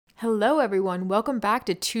Hello, everyone. Welcome back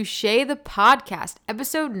to Touche the Podcast,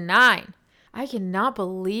 episode 9. I cannot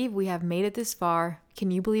believe we have made it this far.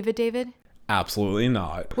 Can you believe it, David? Absolutely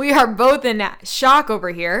not. We are both in shock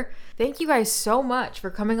over here. Thank you guys so much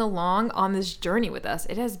for coming along on this journey with us.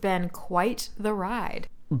 It has been quite the ride.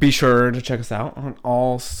 Be sure to check us out on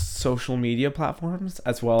all social media platforms,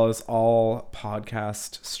 as well as all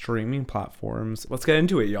podcast streaming platforms. Let's get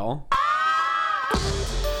into it, y'all.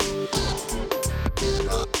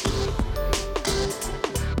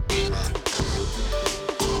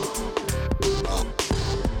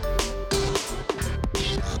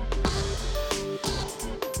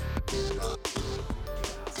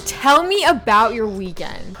 Tell me about your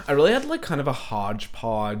weekend. I really had kind of a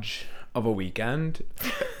hodgepodge of a weekend.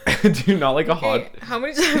 Do you not like a hodge? Okay, how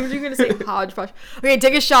many times are you going to say hodgepodge? Okay,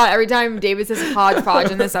 take a shot every time David says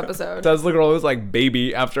hodgepodge in this episode. Says the girl who's like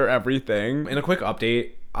baby after everything. In a quick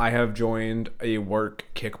update, I have joined a work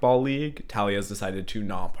kickball league. Talia has decided to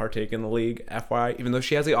not partake in the league, FYI, even though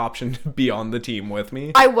she has the option to be on the team with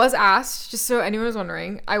me. I was asked, just so anyone was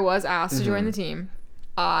wondering, I was asked to join the team.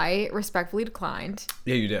 I respectfully declined.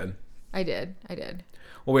 Yeah, you did. I did.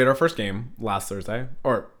 Well, we had our first game last Thursday,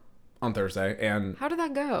 or on Thursday, and How did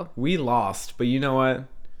that go? we lost, but you know what?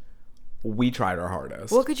 We tried our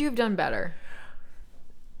hardest. What could you have done better?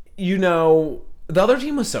 You know, the other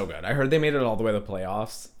team was so good. I heard they made it all the way to the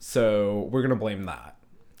playoffs, so we're going to blame that.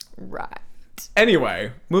 Right.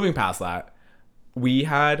 Anyway, moving past that, we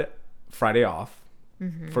had Friday off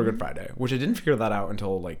for Good Friday, which I didn't figure that out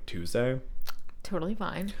until Tuesday. Totally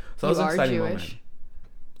fine. So that was an exciting moment.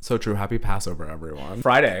 So true. Happy Passover, everyone.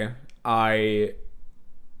 Friday, I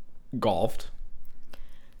golfed,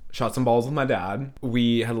 shot some balls with my dad.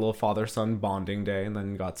 We had a little father-son bonding day and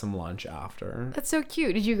then got some lunch after. That's so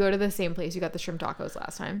cute. Did you go to the same place you got the shrimp tacos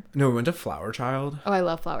last time? No, we went to Flower Child. Oh, I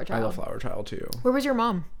love Flower Child. I love Flower Child too. Where was your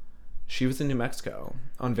mom? She was in New Mexico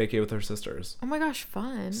on vacay with her sisters. Oh my gosh,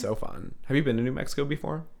 fun. So fun. Have you been to New Mexico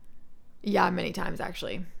before? Yeah, many times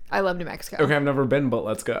actually. I love New Mexico. Okay, I've never been, but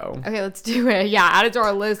let's go. Okay, let's do it. Yeah, add it to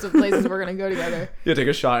our list of places we're going to go together. Yeah, take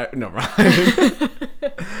a shot. No, right.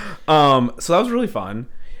 So that was really fun.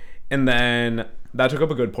 And then that took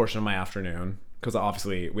up a good portion of my afternoon because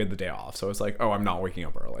obviously we had the day off. So it's like, oh, I'm not waking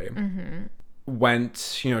up early. Went,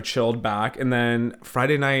 chilled back. And then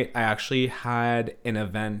Friday night, I actually had an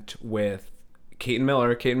event with Kate and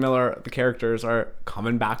Miller. Kate and Miller, the characters, are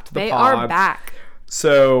coming back to the pod. They are back.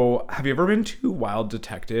 So, have you ever been to Wild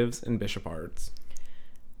Detectives in Bishop Arts?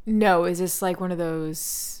 No, is this like one of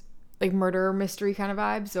those murder mystery kind of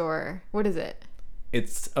vibes, or what is it?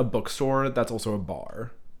 It's a bookstore that's also a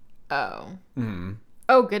bar. Oh.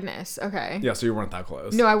 Oh, goodness. Okay. Yeah, so you weren't that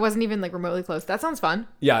close. No, I wasn't even remotely close. That sounds fun.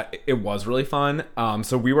 Yeah, it was really fun.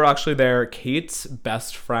 So we were actually there. Kate's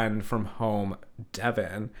best friend from home,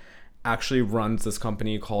 Devin, actually runs this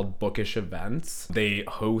company called Bookish Events. They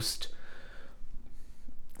host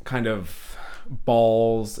kind of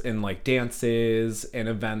balls and dances and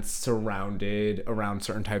events surrounded around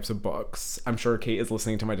certain types of books. I'm sure Kate is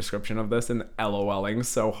listening to my description of this and LOLing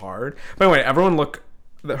so hard. By the way, everyone look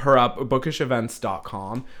her up,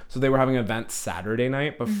 bookishevents.com. So they were having an event Saturday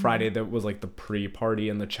night, but Friday that was the pre-party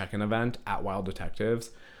and the check-in event at Wild Detectives.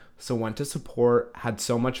 So went to support, had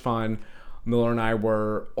so much fun. Miller and I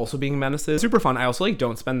were also being menaces. Super fun. I also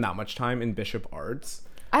don't spend that much time in Bishop Arts.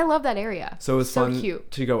 I love that area. So it was fun cute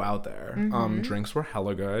to go out there. Drinks were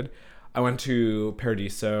hella good. I went to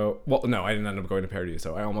Paradiso. Well, no, I didn't end up going to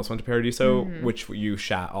Paradiso. I almost went to Paradiso, which you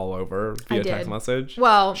shat all over via text message.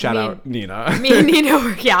 Well, shout out Nina. Me and Nina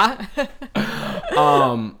were, yeah.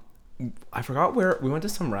 I forgot where we went to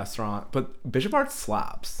some restaurant, but Bishop Arts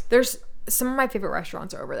slaps. There's some of my favorite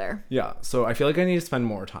restaurants are over there. Yeah, so I feel like I need to spend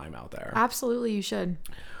more time out there. Absolutely, you should.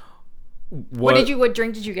 What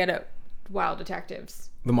drink did you get at Wild Detectives?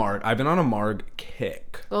 The Marg. I've been on a Marg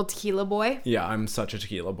kick. Little tequila boy? Yeah, I'm such a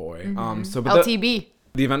tequila boy. But LTB.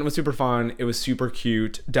 The event was super fun. It was super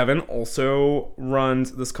cute. Devin also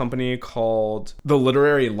runs this company called The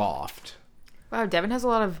Literary Loft. Wow, Devin has a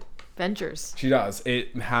lot of ventures. She does.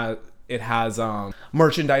 It has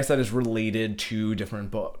merchandise that is related to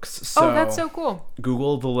different books. So that's so cool.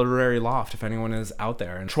 Google The Literary Loft if anyone is out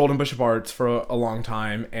there. And trolled in Bishop Arts for a long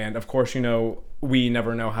time. And of course, we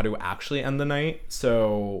never know how to actually end the night.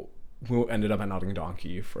 So we ended up at Notting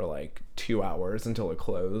Donkey for 2 hours until it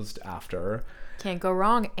closed after. Can't go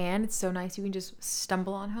wrong. And it's so nice you can just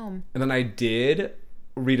stumble on home. And then I did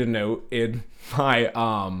read a note in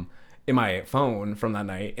my phone from that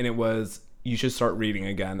night. And it was, you should start reading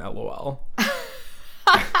again, LOL.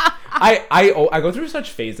 I go through such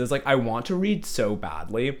phases. I want to read so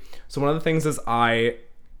badly. So one of the things is I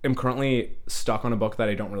am currently stuck on a book that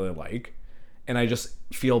I don't really like. And I just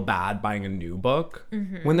feel bad buying a new book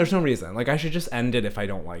when there's no reason. Like, I should just end it if I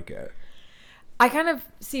don't like it. I kind of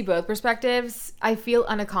see both perspectives. I feel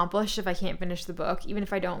unaccomplished if I can't finish the book, even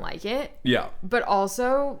if I don't like it. Yeah. But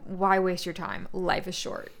also, why waste your time? Life is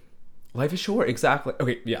short. Life is short, exactly.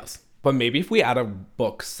 Okay, yes. But maybe if we add a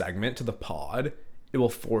book segment to the pod, it will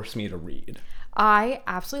force me to read. I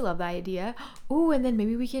absolutely love that idea. Ooh, and then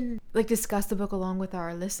maybe we can like discuss the book along with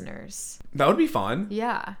our listeners. That would be fun.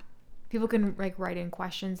 Yeah. People can like write in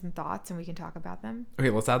questions and thoughts and we can talk about them. Okay,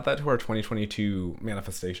 let's add that to our 2022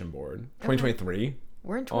 manifestation board. 2023?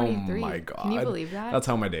 We're in 23. Oh my God. Can you believe that? That's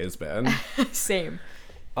how my day's been. Same.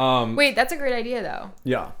 Wait, that's a great idea though.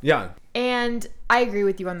 Yeah. And I agree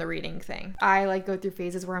with you on the reading thing. I like go through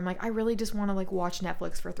phases where I'm like, I really just want to like watch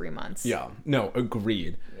Netflix for 3 months. Yeah. No,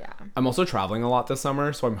 agreed. Yeah. I'm also traveling a lot this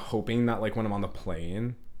summer, so I'm hoping that like when I'm on the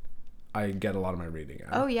plane, I get a lot of my reading in.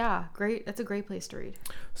 Oh yeah, great. That's a great place to read.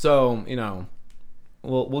 So, you know,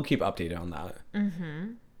 we'll keep updated on that.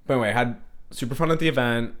 But anyway, I had super fun at the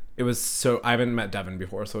event. It was so, I haven't met Devin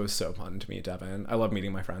before, so it was so fun to meet Devin. I love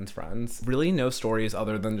meeting my friends' friends. Really no stories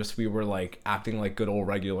other than just we were like acting like good old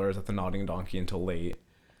regulars at the Nodding Donkey until late.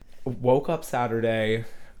 Woke up Saturday.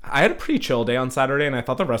 I had a pretty chill day on Saturday, and I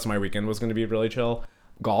thought the rest of my weekend was going to be really chill.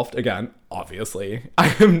 Golfed again, obviously.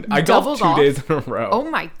 I golfed 2 days in a row. Oh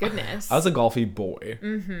my goodness. I was a golfy boy.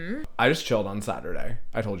 I just chilled on Saturday.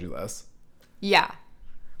 I told you this. Yeah.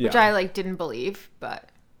 Which I like didn't believe, but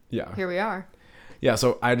yeah, here we are. Yeah,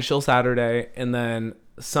 so I had a chill Saturday, and then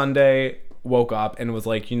Sunday woke up and was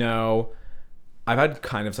like, you know, I've had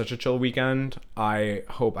kind of such a chill weekend. I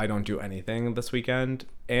hope I don't do anything this weekend.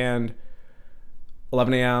 And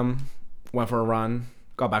 11 a.m., went for a run,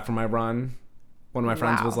 got back from my run. One of my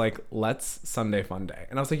friends was like, let's Sunday fun day.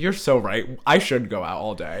 And I was like, you're so right. I should go out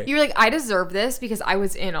all day. You were like, I deserve this because I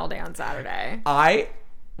was in all day on Saturday. I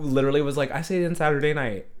literally was like, I stayed in Saturday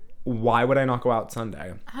night. Why would I not go out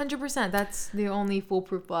Sunday? 100%. That's the only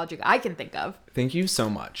foolproof logic I can think of. Thank you so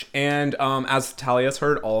much. And as Talia's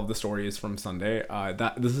heard all of the stories from Sunday,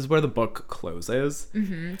 this is where the book closes.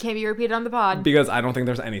 Can't be repeated on the pod. Because I don't think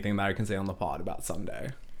there's anything that I can say on the pod about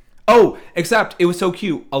Sunday. Oh, except it was so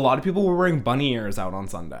cute. A lot of people were wearing bunny ears out on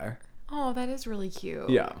Sunday. Oh, that is really cute.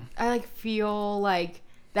 Yeah. I like feel like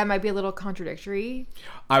that might be a little contradictory.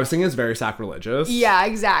 I was thinking it's very sacrilegious. Yeah,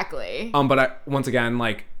 exactly. But once again,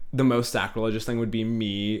 like, the most sacrilegious thing would be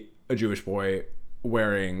me, a Jewish boy,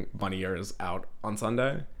 wearing bunny ears out on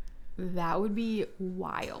Sunday. That would be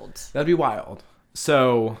wild. That'd be wild.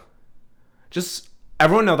 So, just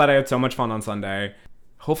everyone know that I had so much fun on Sunday.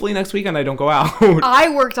 Hopefully next weekend I don't go out.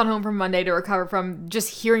 I worked on home from Monday to recover from just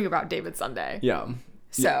hearing about David Sunday. Yeah.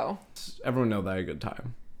 So. Everyone know that I had a good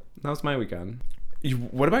time. That was my weekend.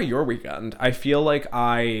 What about your weekend? I feel like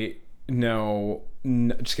I know...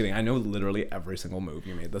 just kidding. I know literally every single move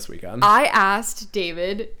you made this weekend. I asked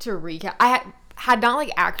David to recap. I had not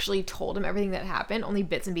like actually told him everything that happened, only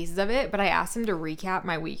bits and pieces of it, but I asked him to recap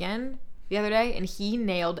my weekend the other day, and he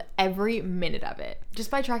nailed every minute of it just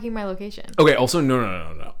by tracking my location. Okay, also,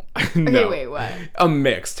 no. No. Okay, wait, what? A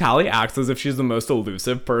mix. Tally acts as if she's the most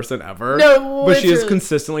elusive person ever. No, but she is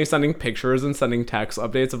consistently sending pictures and sending text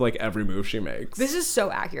updates of like every move she makes. This is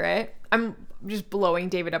so accurate. I'm just blowing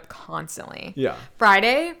David up constantly. Yeah.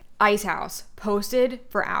 Friday, Ice House, posted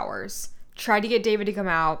for hours. Tried to get David to come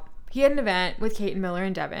out. He had an event with Kate and Miller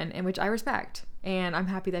and Devin, in which I respect. And I'm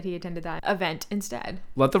happy that he attended that event instead.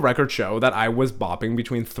 Let the record show that I was bopping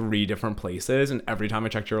between 3 different places, and every time I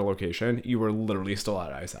checked your location, you were literally still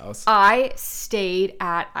at Ice House. I stayed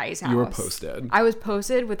at Ice House. You were posted. I was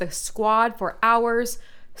posted with a squad for hours.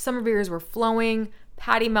 Summer beers were flowing.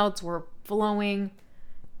 Patty melts were flowing.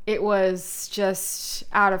 It was just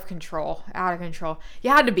out of control. You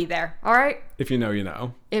had to be there, all right? If you know, you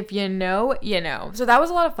know. If you know, you know. So that was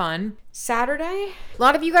a lot of fun. Saturday, a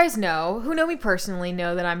lot of you guys who know me personally,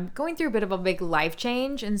 know that I'm going through a bit of a big life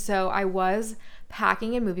change. And so I was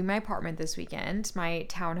packing and moving my apartment this weekend, my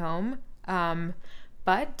townhome.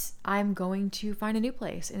 But I'm going to find a new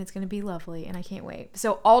place, and it's going to be lovely, and I can't wait.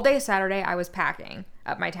 So all day Saturday, I was packing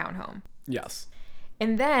up my townhome. Yes.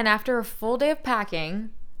 And then after a full day of packing,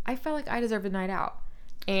 I felt like I deserved a night out.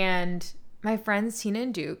 And my friends Tina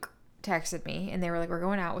and Duke texted me, and they were like, we're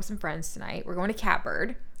going out with some friends tonight. We're going to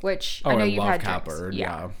Catbird, which I know you've had drinks. Catbird,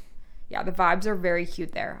 yeah. Yeah, the vibes are very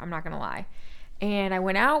cute there. I'm not going to lie. And I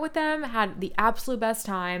went out with them, had the absolute best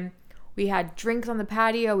time. We had drinks on the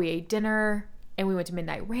patio. We ate dinner, and we went to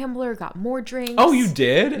Midnight Rambler, got more drinks. Oh, you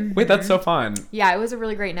did? Mm-hmm. Wait, that's so fun. Yeah, it was a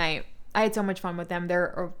really great night. I had so much fun with them.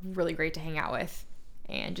 They're really great to hang out with.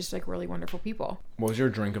 and just like really wonderful people. What was your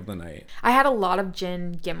drink of the night? I had a lot of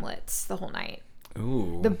gin gimlets the whole night.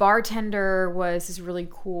 Ooh. The bartender was this really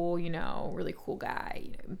cool, really cool guy,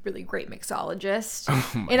 really great mixologist.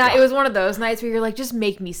 Oh my and God. it was one of those nights where you're like, just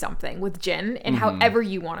make me something with gin and however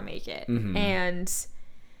you want to make it. And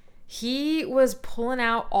he was pulling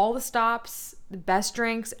out all the stops, the best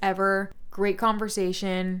drinks ever. Great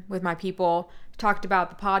conversation with my people. Talked about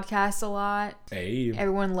the podcast a lot. Hey.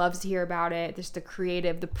 Everyone loves to hear about it. There's the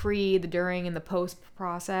creative, the pre, the during, and the post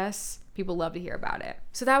process. People love to hear about it.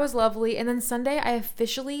 So that was lovely. And then Sunday, I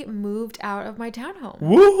officially moved out of my townhome.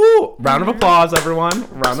 Woohoo! Round of applause, everyone.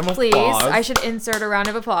 Round of Please, applause. I should insert a round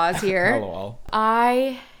of applause here. LOL.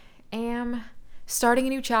 I am starting a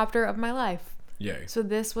new chapter of my life. Yay. So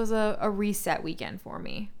this was a reset weekend for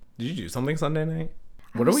me. Did you do something Sunday night?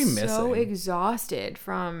 What are we missing? So exhausted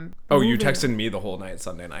from Oh, you moving. texted me the whole night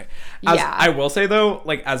Sunday night. Yeah. I will say though,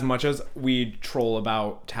 like as much as we troll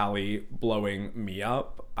about Tally blowing me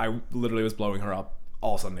up, I literally was blowing her up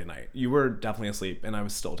all Sunday night. You were definitely asleep and I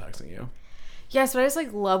was still texting you. Yes, but I just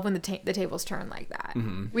like love when the tables turn like that.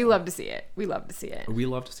 We love to see it. We love to see it. We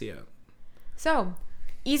love to see it. So,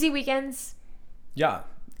 easy weekends. Yeah.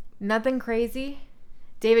 Nothing crazy.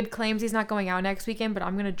 David claims he's not going out next weekend, but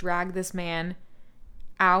I'm going to drag this man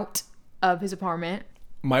out of his apartment.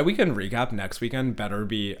 My weekend recap next weekend better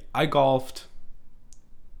be I golfed.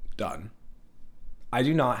 Done. I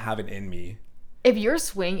do not have it in me. If your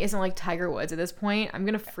swing isn't like Tiger Woods at this point, I'm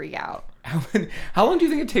going to freak out. How long do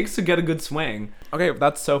you think it takes to get a good swing? Okay,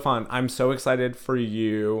 that's so fun. I'm so excited for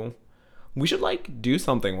you. We should like do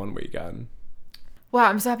something one weekend. Wow,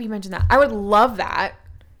 I'm so happy you mentioned that. I would love that.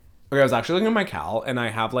 Okay, I was actually looking at my cal and I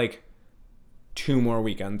have like 2 more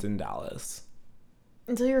weekends in Dallas.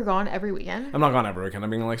 Until you're gone every weekend? I'm not gone every weekend. I'm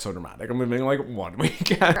being like so dramatic. I'm leaving like 1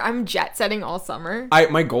 weekend. I'm jet setting all summer.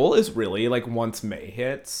 My goal is really like once May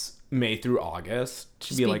hits, May through August,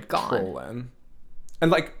 to be like gone. trolling. And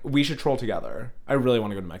like we should troll together. I really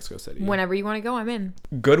want to go to Mexico City. Whenever you want to go, I'm in.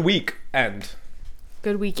 Good week end.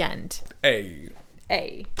 Good weekend. Hey.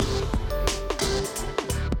 A.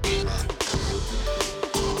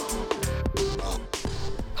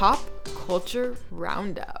 Pop Culture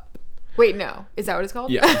Roundup. Wait, no. Is that what it's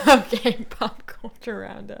called? Yeah. Okay, Pop Culture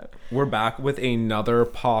Roundup. We're back with another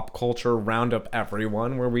pop culture roundup,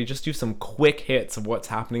 everyone, where we just do some quick hits of what's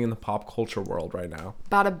happening in the pop culture world right now.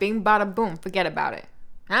 Bada bing, bada boom. Forget about it.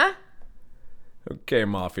 Huh? Okay,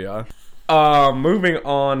 Mafia. Moving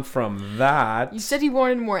on from that. You said you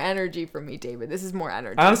wanted more energy from me, David. This is more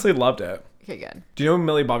energy. I honestly loved it. Okay, good. Do you know who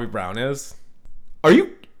Millie Bobby Brown is? Are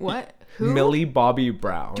you... What? Who? Millie Bobby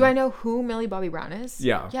Brown. Do I know who Millie Bobby Brown is?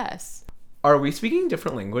 Yeah. Yes. Are we speaking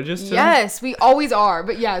different languages today? Yes, we always are.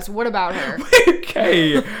 But yes, what about her?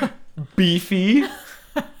 Okay. Beefy.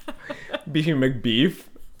 Beefy McBeef.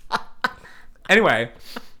 Anyway.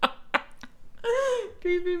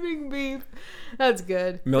 Beefy McBeef. That's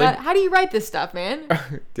good. Millie- How do you write this stuff, man?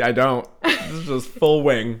 I don't. This is just full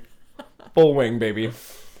wing. Full wing, baby.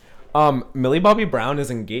 Millie Bobby Brown is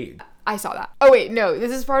engaged. I saw that. Oh wait, no.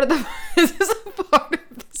 This is part of the. This is a part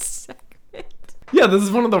of the segment. Yeah, this is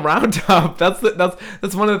one of the roundup.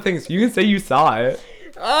 That's one of the things. You can say you saw it.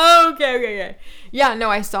 Oh, okay. Yeah, no,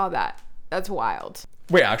 I saw that. That's wild.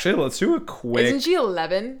 Wait, actually, let's do a quick. Isn't she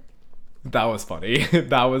 11? That was funny.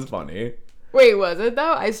 That was funny. Wait, was it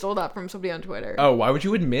though? I stole that from somebody on Twitter. Oh, why would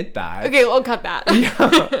you admit that? Okay, well, I'll cut that.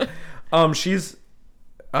 Yeah. She's.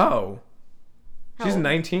 Oh. She's old?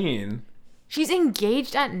 19. She's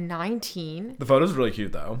engaged at 19. The photo's really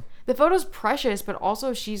cute, though. The photo's precious, but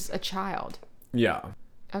also she's a child. Yeah.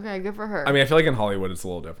 Okay, good for her. I mean, I feel like in Hollywood it's a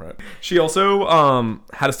little different. She also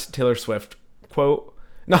had a Taylor Swift quote.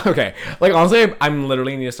 No, okay. Like, honestly, I'm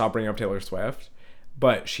literally need to stop bringing up Taylor Swift.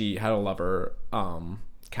 But she had a Lover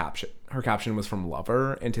caption. Her caption was from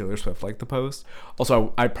Lover, and Taylor Swift liked the post.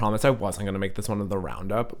 Also, I promised I wasn't going to make this one of the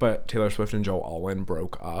roundup, but Taylor Swift and Joe Alwyn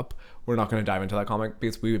broke up. We're not going to dive into that comic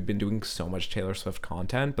because we've been doing so much Taylor Swift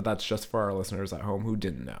content, but that's just for our listeners at home who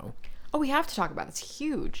didn't know. Oh, we have to talk about it. It's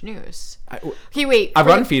huge news. Okay, wait. I've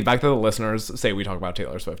gotten feedback that the listeners say we talk about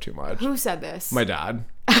Taylor Swift too much. Who said this? My dad.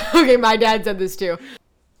 Okay, my dad said this too.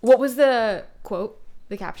 What was the quote?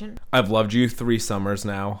 The caption? I've loved you 3 summers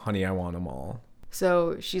now. Honey, I want them all.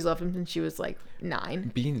 So she's loved him since she was like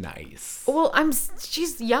 9. Be nice. Well,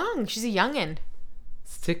 she's young. She's a youngin'.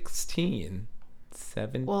 16.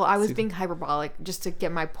 7. Well, I was being hyperbolic just to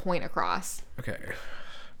get my point across. Okay.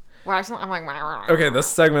 Well, I'm like, Okay, this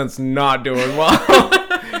segment's not doing well.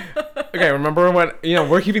 Okay, remember when,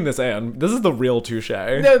 we're keeping this in. This is the real touche.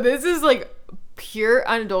 no, this is like Pure,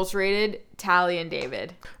 unadulterated Tally and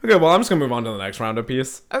David. Okay, well, I'm just gonna move on to the next roundup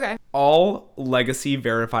piece. Okay. All legacy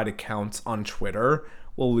verified accounts on Twitter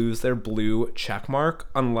will lose their blue checkmark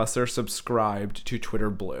unless they're subscribed to Twitter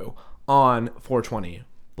Blue on 420.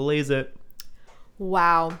 Blaze it.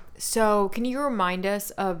 Wow. So can you remind us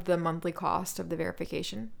of the monthly cost of the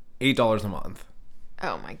verification? $8 a month.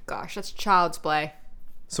 Oh my gosh, that's child's play.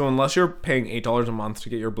 So unless you're paying $8 a month to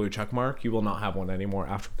get your blue checkmark, you will not have one anymore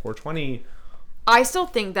after 420. I still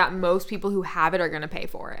think that most people who have it are going to pay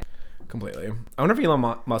for it. Completely. I wonder if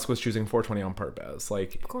Elon Musk was choosing 420 on purpose.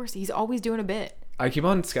 Like, of course, he's always doing a bit. I keep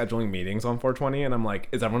on scheduling meetings on 420 and I'm like,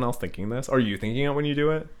 is everyone else thinking this? Are you thinking it when you do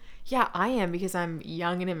it? Yeah, I am because I'm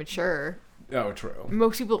young and immature. Oh, true.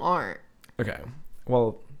 Most people aren't. Okay.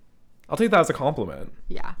 Well, I'll take that as a compliment.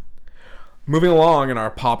 Yeah. Moving along in our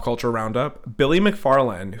pop culture roundup, Billy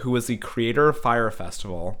McFarland, who is the creator of Fyre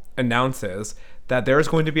Festival, announces that there is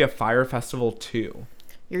going to be a Fyre Festival 2.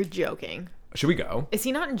 You're joking. Should we go? Is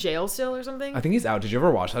he not in jail still or something? I think he's out. Did you ever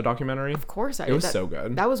watch that documentary? Of course I did. It was so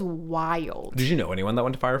good. That was wild. Did you know anyone that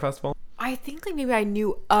went to Fyre Festival? I think like maybe I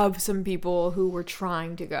knew of some people who were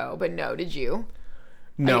trying to go, but no, did you?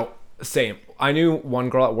 No, same. I knew one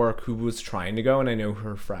girl at work who was trying to go and I knew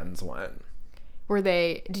her friends went.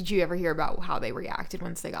 Did you ever hear about how they reacted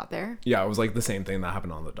once they got there? Yeah, it was like the same thing that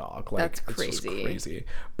happened on the dock. Like, that's crazy. It's just crazy.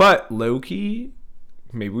 But low-key,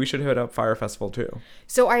 maybe we should hit up Fyre Festival 2.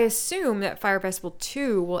 So I assume that Fyre Festival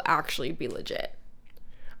 2 will actually be legit.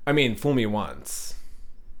 I mean, fool me once.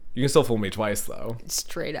 You can still fool me twice, though.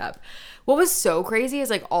 Straight up. What was so crazy is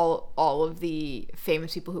like all of the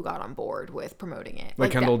famous people who got on board with promoting it.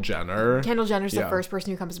 Like Kendall Jenner. Kendall Jenner's the first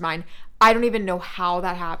person who comes to mind. I don't even know how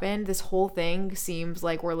that happened. This whole thing seems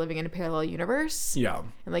like we're living in a parallel universe. Yeah.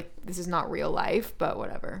 And like this is not real life, but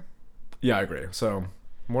whatever. Yeah, I agree. So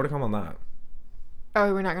more to come on that.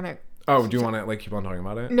 Oh, we're not gonna. Oh, do you want to like keep on talking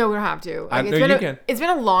about it? No, we don't have to. Like, it's been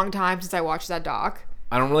a long time since I watched that doc.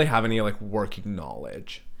 I don't really have any like working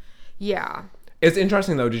knowledge. Yeah. It's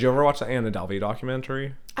interesting though. Did you ever watch the Anna Delvey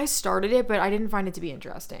documentary? I started it, but I didn't find it to be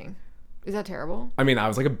interesting. Is that terrible? I mean, I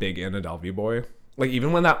was like a big Anna Delvey boy. Like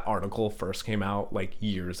even when that article first came out like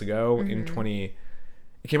years ago in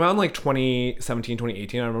it came out in like 2017,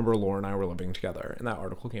 2018. I remember Laura and I were living together and that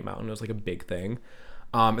article came out and it was like a big thing.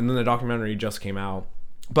 And then the documentary just came out.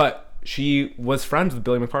 But she was friends with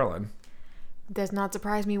Billy McFarland. Does not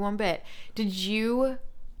surprise me one bit. Did you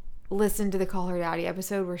listen to the Call Her Daddy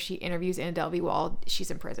episode where she interviews Anna Delvey while she's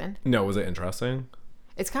in prison? No, was it interesting?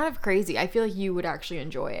 It's kind of crazy. I feel like you would actually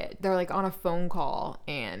enjoy it. They're like on a phone call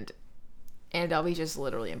and Anna Delvey's just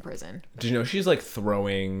literally in prison. Did you know she's like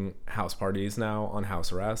throwing house parties now on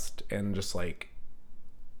house arrest and just like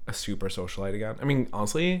a super socialite again? I mean,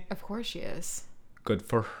 honestly. Of course she is. Good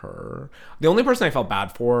for her. The only person I felt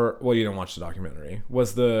bad for, well, you didn't watch the documentary,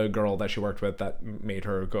 was the girl that she worked with that made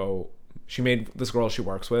her go. She made this girl she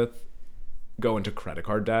works with go into credit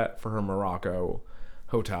card debt for her Morocco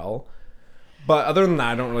hotel. But other than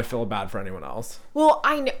that, I don't really feel bad for anyone else. Well,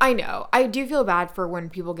 I know. I do feel bad for when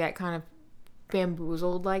people get kind of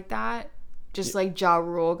bamboozled like that. Just like Ja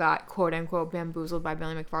Rule got quote unquote bamboozled by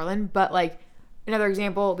Billy McFarland. But like another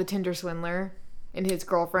example, the Tinder swindler and his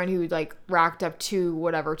girlfriend who like racked up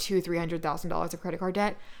 $300,000 of credit card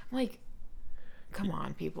debt. I'm like, come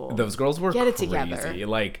on, people. Those girls were get it crazy. together.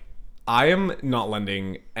 Like, I am not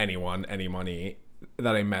lending anyone any money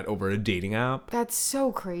that I met over a dating app. That's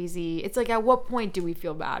so crazy. It's like, at what point do we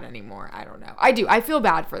feel bad anymore? I don't know. I do. I feel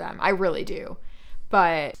bad for them. I really do.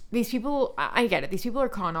 But these people, I get it. These people are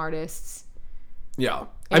con artists. Yeah.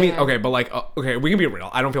 I mean, okay, but like, okay, we can be real.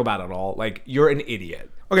 I don't feel bad at all. Like, you're an idiot.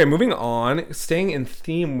 Okay, moving on. Staying in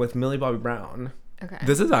theme with Millie Bobby Brown. Okay.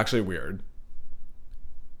 This is actually weird.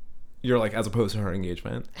 You're like, as opposed to her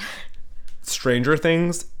engagement. Stranger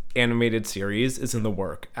Things animated series is in the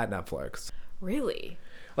work at Netflix. Really?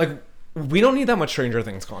 Like, we don't need that much Stranger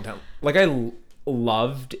Things content. Like, I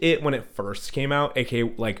loved it when it first came out, aka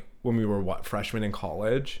like when we were freshmen in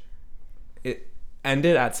college. It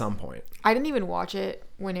ended at some point. I didn't even watch it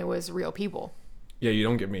when it was real people. Yeah, you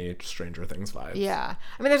don't give me Stranger Things vibes. Yeah.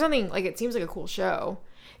 I mean, there's nothing, like, it seems like a cool show.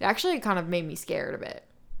 It actually kind of made me scared a bit.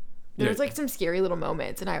 There's like some scary little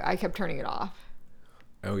moments and I kept turning it off.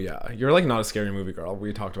 Oh yeah, you're like not a scary movie girl.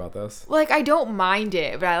 We talked about this. Like, I don't mind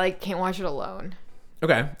it, but I like can't watch it alone.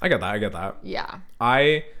 Okay, I get that. Yeah.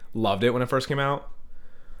 I loved it when it first came out.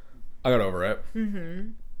 I got over it. Mm-hmm.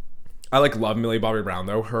 I like love Millie Bobby Brown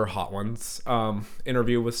though. Her Hot Ones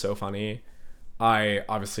interview was so funny. I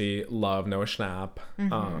obviously love Noah Schnapp.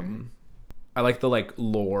 Mm-hmm. I like the like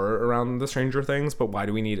lore around the Stranger Things, but why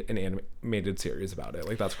do we need an animated series about it?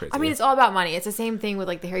 Like, that's crazy. I mean, it's all about money. It's the same thing with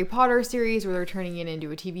like the Harry Potter series where they're turning it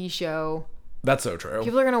into a TV show. That's so true.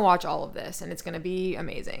 People are going to watch all of this and it's going to be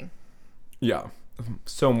amazing. Yeah.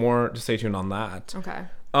 So more to stay tuned on that. Okay.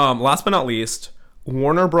 Last but not least,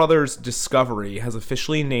 Warner Brothers Discovery has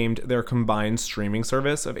officially named their combined streaming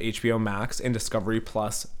service of HBO Max and Discovery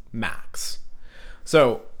Plus Max.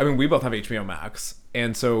 So, I mean, we both have HBO Max,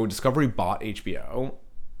 and so Discovery bought HBO.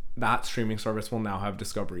 That streaming service will now have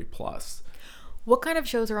Discovery Plus. What kind of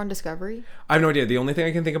shows are on Discovery? I have no idea. The only thing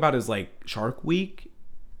I can think about is like Shark Week.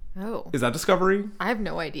 Oh. Is that Discovery? I have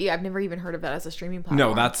no idea. I've never even heard of that as a streaming platform.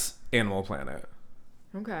 No, that's Animal Planet.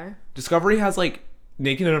 Okay. Discovery has like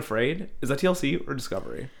Naked and Afraid. Is that TLC or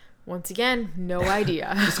Discovery? Once again, no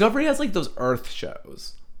idea. Discovery has like those Earth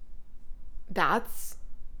shows. That's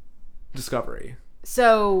Discovery.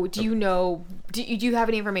 So do you know, do you have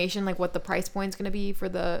any information like what the price point's going to be for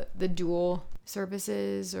the dual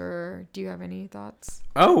services, or do you have any thoughts?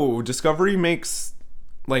 Oh, Discovery makes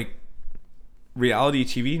like reality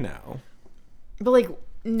TV now. But like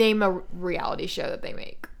name a reality show that they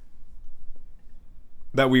make.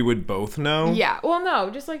 That we would both know? Yeah. Well,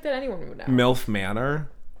 no, just like that anyone would know. MILF Manor.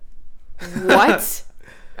 What?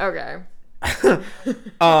 Okay.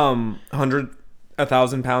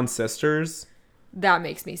 1,000 Pound Sisters. That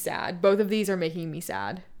makes me sad. Both of these are making me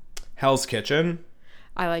sad. Hell's Kitchen.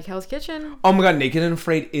 I like Hell's Kitchen. Oh my god, Naked and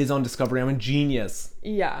Afraid is on Discovery. I'm a genius.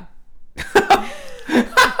 Yeah.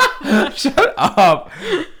 Shut up.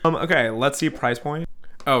 Okay, let's see price point.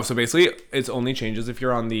 Oh, so basically it's only changes if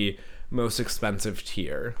you're on the most expensive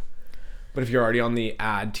tier. But if you're already on the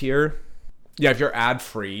ad tier, yeah, if you're ad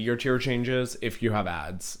free, your tier changes. If you have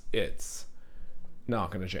ads, it's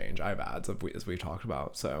not going to change. I have ads as we talked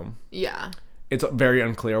about, so yeah, it's very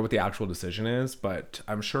unclear what the actual decision is, but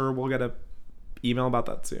I'm sure we'll get a email about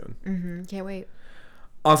that soon. Can't wait.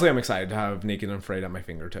 Honestly, I'm excited to have Naked and Afraid at my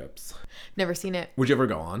fingertips. Never seen it. Would you ever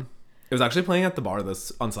go on? It was actually playing at the bar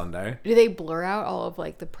on Sunday. Do they blur out all of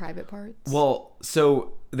like the private parts? Well,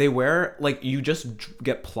 so they wear like, you just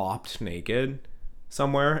get plopped naked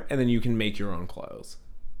somewhere and then you can make your own clothes.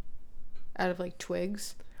 Out of like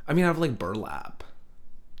twigs? I mean, out of like burlap.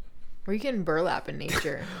 Where are you getting burlap in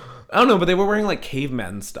nature? I don't know, but they were wearing like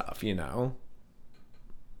cavemen stuff, you know?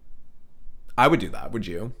 I would do that. Would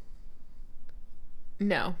you?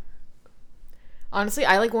 No. Honestly,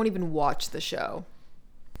 I like won't even watch the show.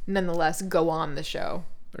 Nonetheless, go on the show.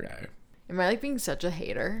 Okay. Am I like being such a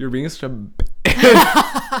hater? You're being such a...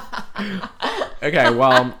 Okay,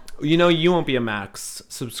 well, you know you won't be a Max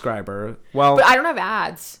subscriber. Well... But I don't have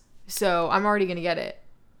ads, so I'm already going to get it.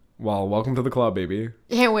 Well, welcome to the club, baby.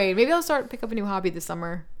 Can't wait. Maybe I'll pick up a new hobby this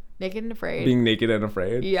summer. Naked and Afraid. Being naked and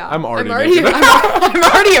afraid? Yeah. I'm already naked. I'm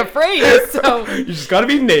already afraid, so... You just gotta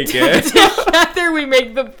be naked. Together we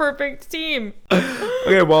make the perfect team.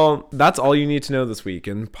 Okay, well, that's all you need to know this week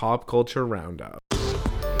in Pop Culture Roundup.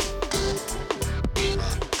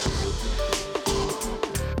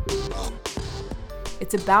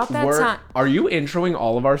 It's about that time. Are you introing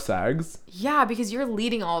all of our segs? Yeah, because you're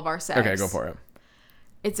leading all of our segs. Okay, go for it.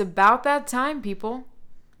 It's about that time, people.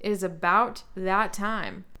 It is about that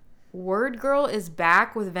time. Word Girl is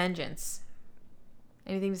back with vengeance.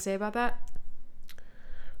 Anything to say about that?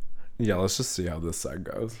 Yeah, let's just see how this seg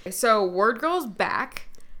goes. So, Word Girl's back,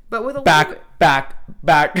 but with a back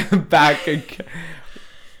again.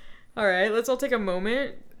 All right, let's all take a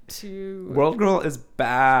moment to World Girl is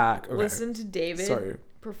back. Okay. listen to David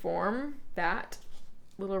perform that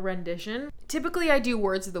little rendition. Typically, I do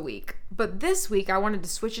words of the week, but this week I wanted to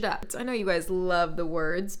switch it up. I know you guys love the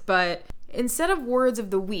words, but instead of words of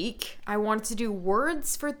the week, I wanted to do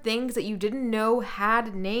words for things that you didn't know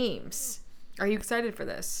had names. Are you excited for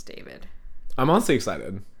this, David? I'm honestly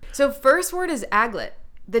excited. So first word is aglet.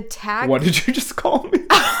 The tag... What did you just call me?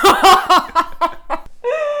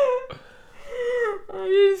 I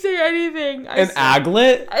didn't say anything. An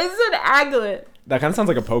aglet? I said aglet. That kind of sounds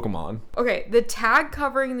like a Pokemon. Okay, the tag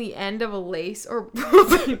covering the end of a lace, or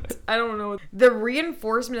I don't know. The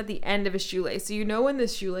reinforcement at the end of a shoelace. So you know when the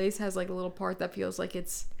shoelace has like a little part that feels like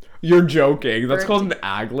it's... You're joking. That's called an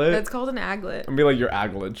aglet? That's called an aglet. I mean, like, your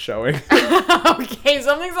aglet's showing. Okay,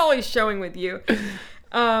 something's always showing with you.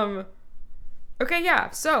 Okay,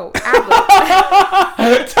 yeah, so,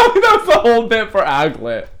 aglet. Tell me that's the whole bit for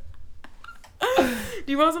aglet.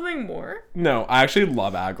 Do you want something more? No, I actually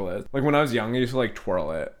love aglet. Like, when I was young, I used to, like,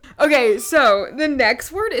 twirl it. Okay, so, the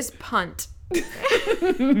next word is punt.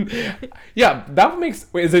 Yeah, that makes...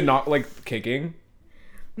 Wait, is it not, like, kicking?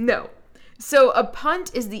 No. So a punt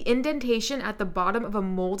is the indentation at the bottom of a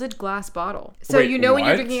molded glass bottle. So Wait, you know when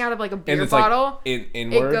you're what? drinking out of like a beer And it's bottle, like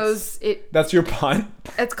inwards? That's your punt?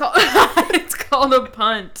 It's called it's called a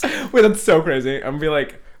punt. Wait, that's so crazy. I'm gonna be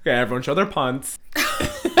like, okay, everyone show their punts.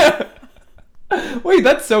 Wait,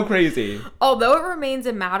 that's so crazy. Although it remains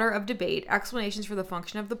a matter of debate, explanations for the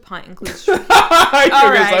function of the punt include...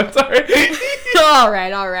 I'm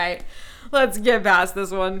sorry. All right. Let's get past this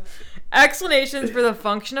one. Explanations for the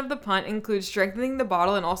function of the punt include strengthening the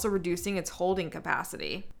bottle and also reducing its holding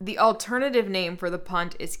capacity. The alternative name for the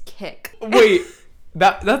punt is kick. Wait,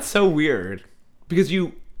 that's so weird. Because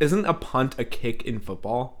isn't a punt a kick in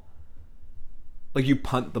football? Like you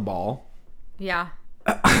punt the ball? Yeah.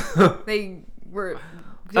 They were...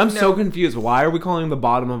 I'm so confused. Why are we calling the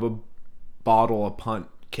bottom of a bottle a punt?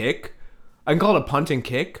 Kick? I can call it a punt and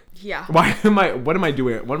kick? Yeah. What am I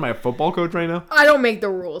doing? What am I, a football coach right now? I don't make the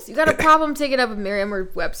rules. You got a problem, take it up with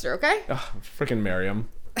Merriam-Webster, okay? Ugh, freaking Merriam.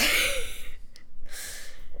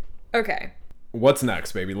 Okay. What's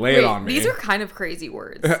next, baby? Lay it on me. These are kind of crazy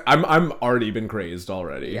words. I'm already been crazed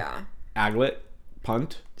already. Yeah. Aglet?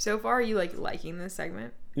 Punt? So far, are you liking this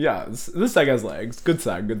segment? Yeah, this seg has legs. Good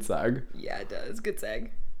seg. Yeah, it does. Good seg.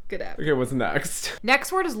 Good app. Okay, what's next?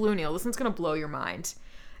 Next word is luneal. This one's going to blow your mind.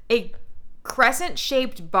 A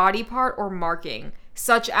crescent-shaped body part or marking,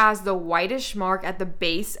 such as the whitish mark at the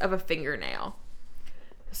base of a fingernail.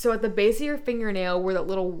 So at the base of your fingernail where that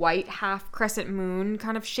little white half crescent moon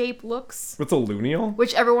kind of shape looks. What's a luneal?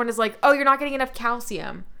 Which everyone is like, oh, you're not getting enough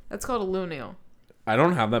calcium. That's called a luneal. I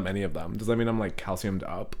don't have that many of them. Does that mean I'm like calciumed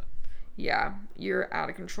up? Yeah, you're out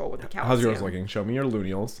of control with the calcium. How's yours looking? Show me your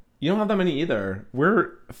luneals. You don't have that many either.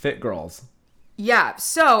 We're fit girls. Yeah,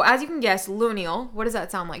 so as you can guess, luneal, what does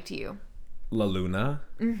that sound like to you? La Luna?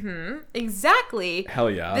 Mm-hmm. Exactly.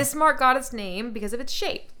 Hell yeah. This mark got its name because of its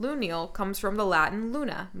shape. Luneal comes from the Latin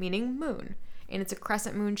luna, meaning moon. And it's a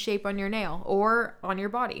crescent moon shape on your nail or on your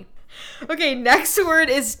body. Okay, next word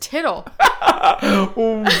is tittle. Are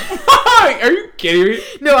you kidding me?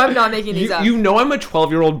 No, I'm not making these up. You know I'm a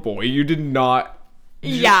 12-year-old boy. You did not...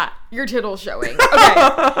 Yeah, your tittle showing.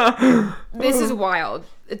 Okay. This is wild.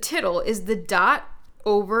 A tittle is the dot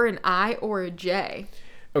over an I or a J.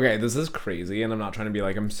 Okay, this is crazy, and I'm not trying to be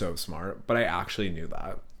like I'm so smart, but I actually knew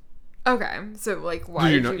that. Okay, so like why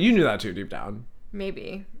you knew that too deep down.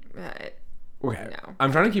 Maybe. Okay. No.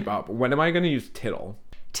 I'm trying to keep up. When am I going to use tittle?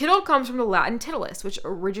 Tittle comes from the Latin titulus, which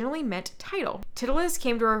originally meant title. Titulus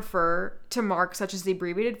came to refer to marks such as the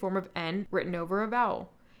abbreviated form of N written over a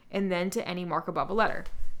vowel, and then to any mark above a letter.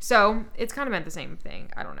 So it's kind of meant the same thing.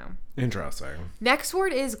 I don't know. Interesting. Next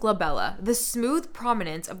word is glabella, the smooth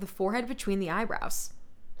prominence of the forehead between the eyebrows.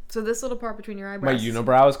 So this little part between your eyebrows. My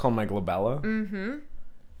unibrow is called my glabella? Mm-hmm.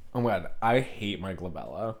 Oh my god, I hate my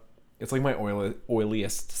glabella. It's like my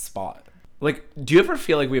oiliest spot. Like, do you ever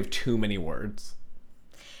feel like we have too many words?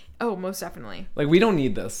 Oh, most definitely. Like, we don't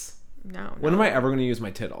need this. No. When am I ever going to use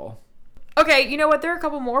my tittle? Okay, you know what? There are a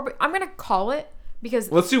couple more, but I'm going to call it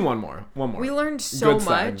because... Let's do one more. We learned so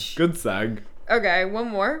much. Good seg. Okay, one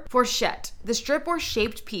more. Fourchette. The strip or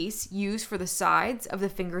shaped piece used for the sides of the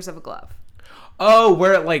fingers of a glove. Oh,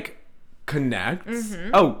 where it, like, connects? Mm-hmm.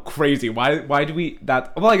 Oh, crazy. Why do we...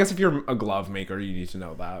 that? Well, I guess if you're a glove maker, you need to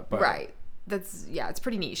know that. But right. It's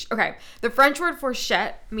pretty niche. Okay. The French word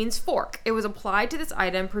fourchette means fork. It was applied to this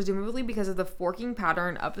item presumably because of the forking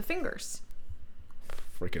pattern of the fingers.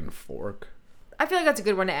 Freaking fork. I feel like that's a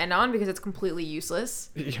good one to end on because it's completely useless.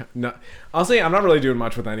 Yeah, no. Honestly, I'm not really doing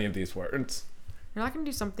much with any of these words. You're not going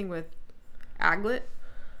to do something with aglet?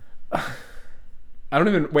 I don't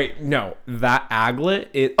even... Wait, no. That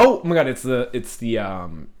aglet... oh my god, it's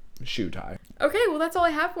the shoe tie. Okay, well, that's all I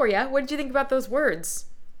have for you. What did you think about those words?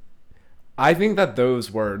 I think that those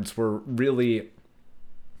words were really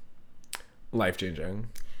life-changing.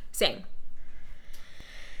 Same.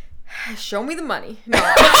 Show me the money. No.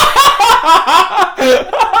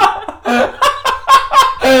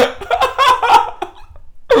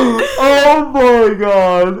 Oh my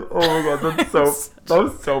god, that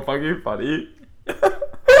was so fucking funny.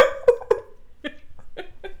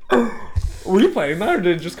 Were you playing that or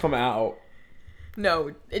did it just come out?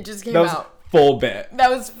 No, it just came out. Full bit. That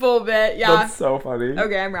was full bit, yeah. That's so funny.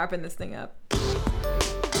 Okay, I'm wrapping this thing up.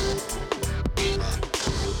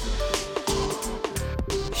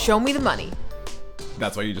 Show me the money.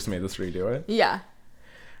 That's why you just made us redo it? Yeah.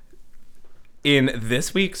 In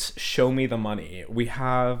this week's Show Me the Money, we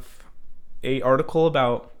have a article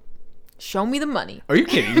about... Show me the money. Are you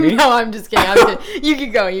kidding me? No, I'm just kidding. You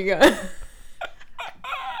can go,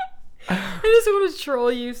 I just want to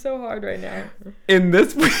troll you so hard right now. In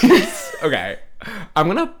this week's... Okay. I'm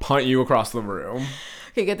going to punt you across the room.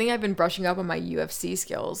 Okay, good thing I've been brushing up on my UFC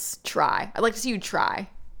skills. Try. I'd like to see you try.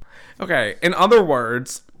 Okay, in other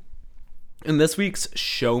words, in this week's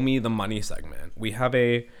Show Me the Money segment, we have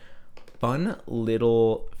a fun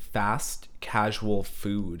little fast casual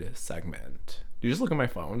food segment. Do you just look at my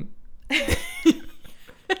phone?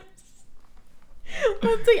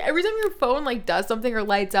 Well, it's like every time your phone like does something or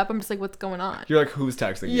lights up, I'm just like, what's going on? You're like, who's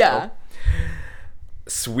texting you? Yeah.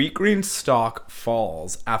 Sweetgreen stock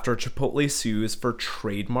falls after Chipotle sues for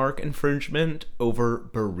trademark infringement over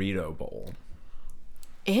burrito bowl.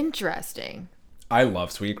 Interesting. I love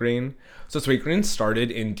Sweetgreen. So Sweetgreen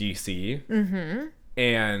started in DC. Mm-hmm.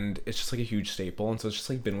 And it's just like a huge staple. And so it's just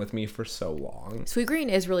like been with me for so long. Sweetgreen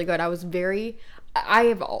is really good. I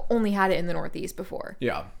have only had it in the Northeast before.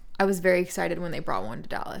 Yeah. I was very excited when they brought one to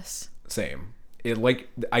Dallas. Same.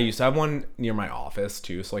 I used to have one near my office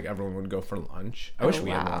too, so like everyone would go for lunch. I wish we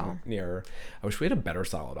had a better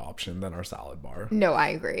salad option than our salad bar. No, I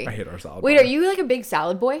agree. I hate our salad Wait, bar. are you like a big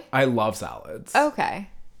salad boy? I love salads. Okay.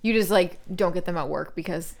 You just like don't get them at work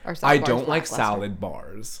because our salad I bars don't like lackluster. salad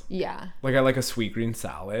bars. Yeah. Like I like a Sweetgreen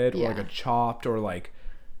salad or Yeah. like a chopped or like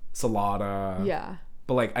salada. Yeah.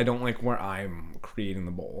 But like I don't like where I'm creating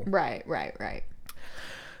the bowl. Right.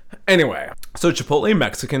 Anyway, so Chipotle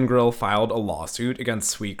Mexican Grill filed a lawsuit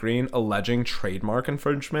against Sweetgreen alleging trademark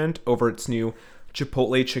infringement over its new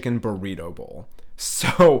Chipotle chicken burrito bowl.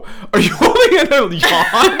 So, are you holding in a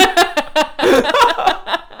yawn?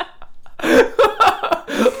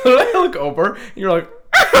 I look over and you're like,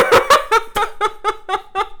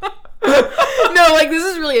 No, like this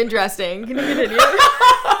is really interesting. Can you continue?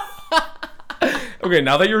 okay,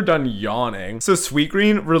 now that you're done yawning. So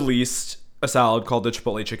Sweetgreen released a salad called the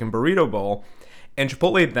Chipotle Chicken Burrito Bowl, and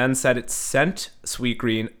Chipotle then said it sent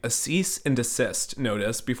Sweetgreen a cease and desist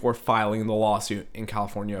notice before filing the lawsuit in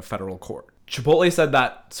California federal court. Chipotle said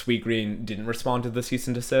that Sweetgreen didn't respond to the cease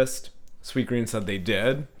and desist. Sweetgreen said they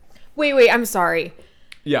did. Wait, I'm sorry.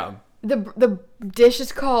 Yeah. The dish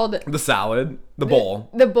is called The salad, the bowl,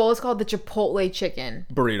 The bowl is called the Chipotle chicken.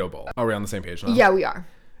 burrito bowl. Are we on the same page now? Yeah, we are.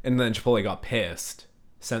 And then Chipotle got pissed,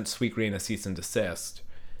 sent Sweetgreen a cease and desist.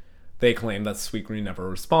 They claimed that Sweetgreen never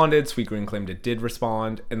responded. Sweetgreen claimed it did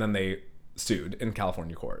respond, and then they sued in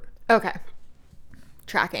California court. Okay.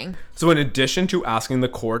 Tracking. So in addition to asking the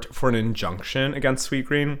court for an injunction against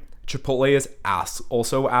Sweetgreen, Chipotle is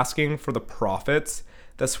also asking for the profits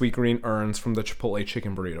that Sweetgreen earns from the Chipotle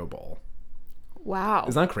chicken burrito bowl. Wow.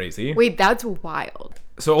 Isn't that crazy? Wait, that's wild.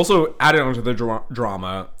 So also added onto the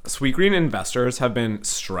drama, Sweetgreen investors have been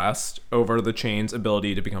stressed over the chain's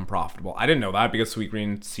ability to become profitable. I didn't know that because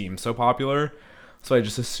Sweetgreen seems so popular, so I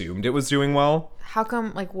just assumed it was doing well. How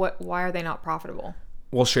come, like, why are they not profitable?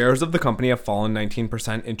 Well, shares of the company have fallen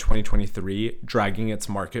 19% in 2023, dragging its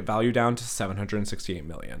market value down to $768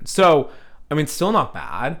 million. So, I mean, still not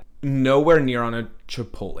bad. Nowhere near on a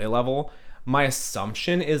Chipotle level. My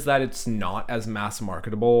assumption is that it's not as mass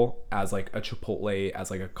marketable as like a Chipotle,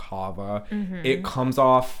 as like a Cava. Mm-hmm. It comes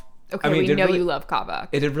off. Okay, I mean, we know you love Kava.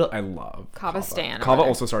 It did really. I love Kava stan. Kava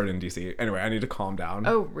also started in DC. Anyway, I need to calm down.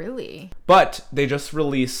 Oh, really? But they just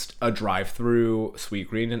released a drive-through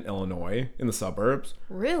Sweetgreen in Illinois in the suburbs.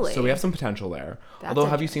 Really? So we have some potential there. That's Although,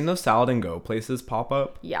 have you seen those salad and go places pop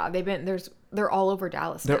up? Yeah, they're all over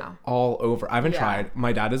Dallas They're now. all over. I haven't Yeah. tried.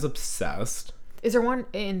 My dad is obsessed. Is there one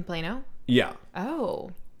in Plano? Yeah.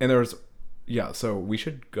 Oh. And so we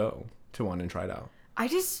should go to one and try it out.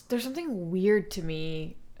 There's something weird to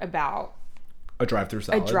me about A drive-through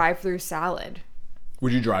salad? a drive-through salad.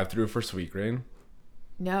 Would you drive through for Sweetgreen?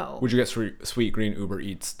 No. Would you get Sweetgreen Uber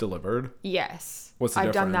Eats delivered? Yes. What's the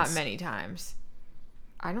I've done that difference? many times.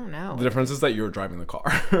 I don't know. The difference is that you're driving the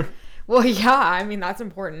car. Well, yeah, I mean, that's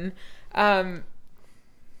important.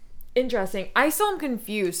 Interesting. I still am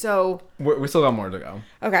confused. So, we still got more to go.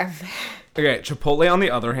 okay. Okay, Chipotle, on the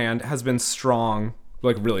other hand, has been strong,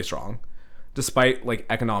 like really strong. Despite like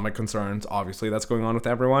economic concerns, obviously, that's going on with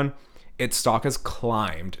everyone. Its stock has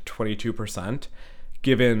climbed 22%,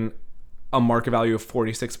 given a market value of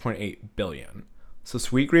 $46.8 billion. So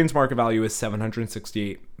Sweetgreen's market value is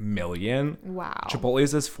 $768 million. Wow.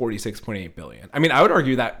 Chipotle's is $46.8 billion. I mean, I would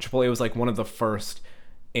argue that Chipotle was like one of the first,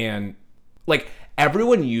 and like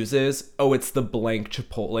everyone uses, it's the blank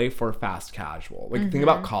Chipotle for fast casual. Like think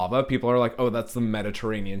about Cava, people are like, that's the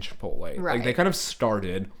Mediterranean Chipotle. Right. Like they kind of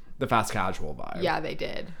started the fast casual vibe. Yeah, they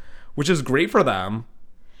did. Which is great for them.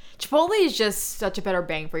 Chipotle is just such a better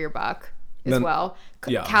bang for your buck as well.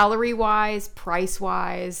 Yeah. Calorie-wise,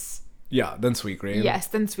 price-wise. Yeah, than Sweetgreen. Yes,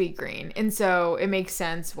 than Sweetgreen. And so it makes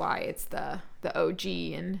sense why it's the OG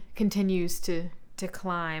and continues to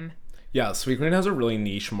climb. Yeah, Sweetgreen has a really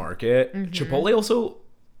niche market. Chipotle also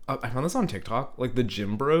I found this on TikTok. Like, the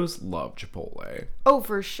gym bros love Chipotle. Oh,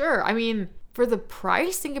 for sure. I mean, for the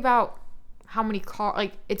price, think about how many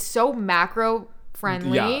like, it's so macro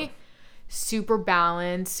friendly, Yeah. super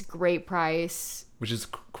balanced, great price. Which is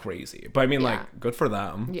crazy. But I mean, like, good for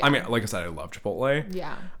them. Yeah. I mean, like I said, I love Chipotle.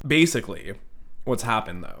 Yeah. Basically, what's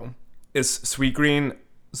happened, though, is Sweetgreen's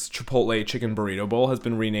Chipotle Chicken Burrito Bowl has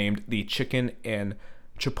been renamed the Chicken and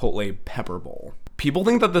Chipotle Pepper Bowl. People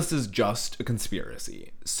think that this is just a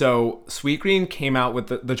conspiracy. So Sweetgreen came out with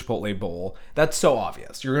the Chipotle Bowl. That's so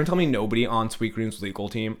obvious. You're going to tell me nobody on Sweetgreen's legal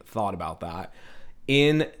team thought about that.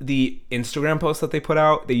 In the Instagram post that they put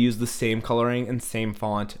out, they used the same coloring and same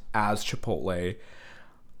font as Chipotle.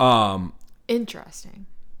 Interesting.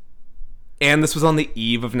 And this was on the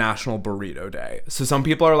eve of National Burrito Day. So some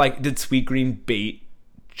people are like, did Sweetgreen bait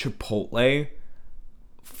Chipotle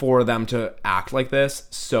for them to act like this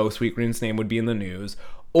so Sweetgreen's name would be in the news?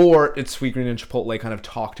 Or did Sweetgreen and Chipotle kind of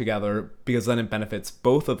talk together because then it benefits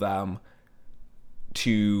both of them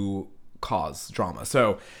to cause drama?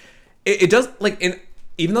 So it does, like,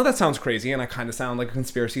 even though that sounds crazy and I kind of sound like a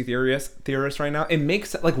conspiracy theorist right now, it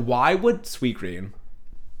makes, like, why would Sweetgreen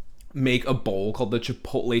make a bowl called the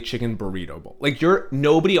Chipotle Chicken Burrito Bowl? Like,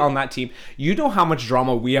 nobody on that team, you know how much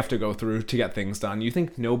drama we have to go through to get things done. You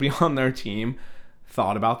think nobody on their team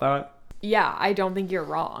thought about that? Yeah, I don't think you're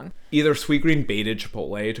wrong. Either Sweetgreen baited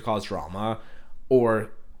Chipotle to cause drama,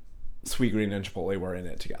 or Sweetgreen and Chipotle were in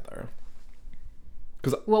it together.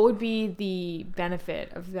 What would be the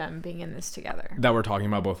benefit of them being in this together? That we're talking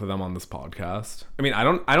about both of them on this podcast. I mean, I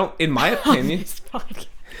don't in my opinion, This podcast.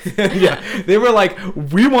 yeah, they were like,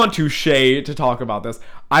 we want to talk about this.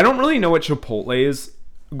 I don't really know what Chipotle's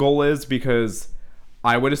goal is, because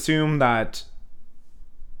I would assume that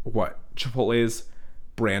Chipotle's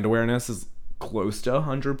brand awareness is close to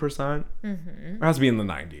 100%. Mm-hmm. It has to be in the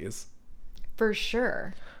 90s. For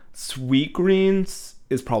sure. Sweetgreen's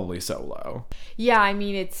is probably so low. Yeah, I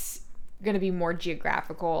mean, it's going to be more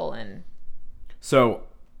geographical, and so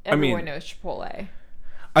everyone knows Chipotle.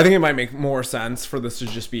 I think it might make more sense for this to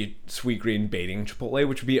just be Sweetgreen baiting Chipotle,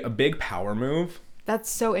 which would be a big power move. That's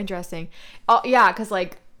so interesting. Oh, yeah, because,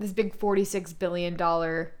 like, this big $46 billion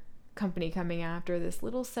company coming after this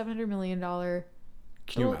little $700 million.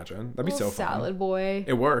 Can you imagine? That'd be so fun. Salad boy.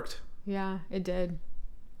 It worked. Yeah, it did.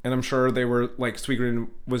 And I'm sure they were like, Sweetgreen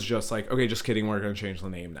was just like, okay, just kidding, we're going to change the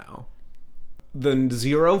name now. The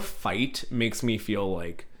zero fight makes me feel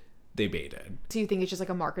like they baited. So you think it's just like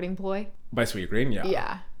a marketing ploy? By Sweetgreen? Yeah.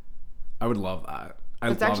 Yeah. I would love that.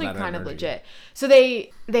 It's actually kind of legit. So they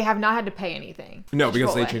have not had to pay anything. No,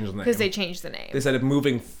 because they changed the name. Because they changed the name. They said if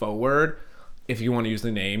moving forward, if you want to use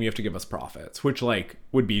the name, you have to give us profits, which, like,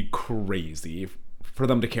 would be crazy for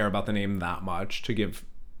them to care about the name that much to give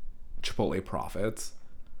Chipotle profits.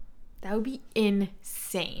 That would be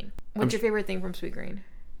insane. What's your favorite thing from Sweetgreen?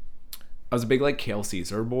 I was a big, like, Kale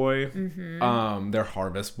Caesar boy. Mm-hmm. Their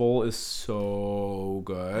Harvest Bowl is so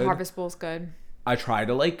good. Harvest Bowl's good. I try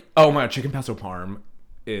to, like, oh my God, Chicken Pesto Parm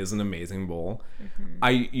is an amazing bowl. Mm-hmm.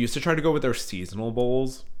 I used to try to go with their seasonal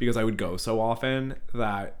bowls because I would go so often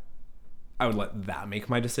that I would let that make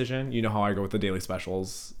my decision. You know how I go with the daily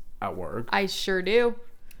specials at work? I sure do.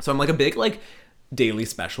 So I'm, like, a big, like, daily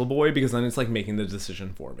special boy, because then it's, like, making the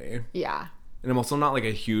decision for me. Yeah. And I'm also not, like,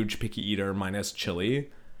 a huge picky eater minus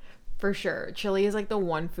chili. For sure. Chili is, like, the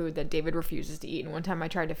one food that David refuses to eat, and one time I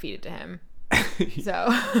tried to feed it to him. So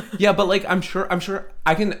yeah, but, like, I'm sure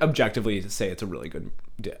I can objectively say it's a really good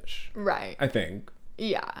dish. Right. I think.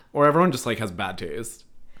 Yeah. Or everyone just, like, has bad taste.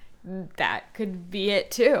 That could be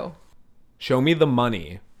it too. Show me the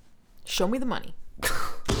money. Show me the money.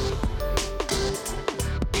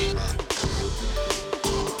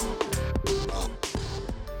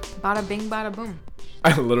 Bada bing, bada boom.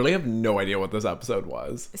 I literally have no idea what this episode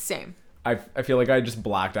was. Same. I feel like I just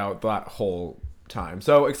blacked out that whole time.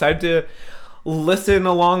 So excited to listen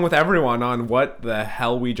along with everyone on what the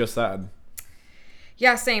hell we just said.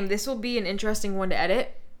 Yeah, same. This will be an interesting one to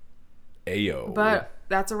edit. Ayo. But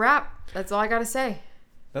that's a wrap. That's all I gotta say.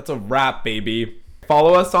 That's a wrap, baby.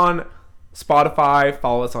 Follow us on Spotify.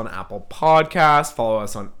 Follow us on Apple Podcasts. Follow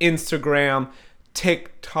us on Instagram,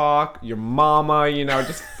 TikTok, your mama, you know,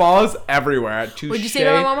 just follow us everywhere. What'd you say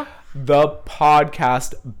about my mama? The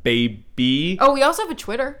podcast, baby. Oh, we also have a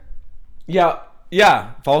Twitter. Yeah.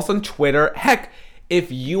 Follow us on Twitter. Heck,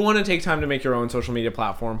 if you want to take time to make your own social media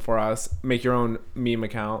platform for us, make your own meme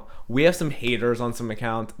account. We have some haters on some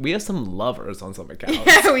accounts. We have some lovers on some accounts.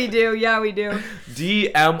 Yeah, we do.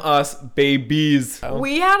 DM us, babies.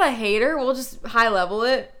 We had a hater. We'll just high level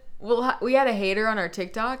it. We had a hater on our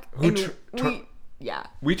TikTok. Yeah.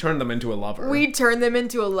 We turned them into a lover. We turned them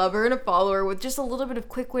into a lover and a follower with just a little bit of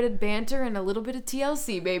quick-witted banter and a little bit of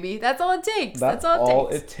TLC, baby. That's all it takes. That's all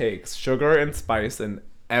it takes. Sugar and spice and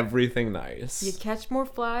everything nice. You catch more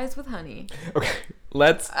flies with honey. Okay,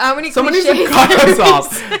 let's... How many Somebody cliches should cut us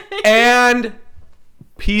off. And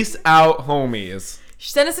peace out, homies.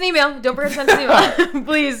 Send us an email. Don't forget to send us an email.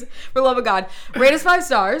 Please, for love of God. Rate us 5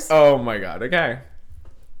 stars. Oh my God, okay.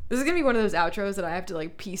 This is going to be one of those outros that I have to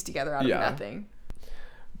like piece together out of nothing.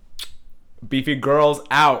 Beefy girls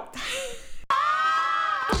out.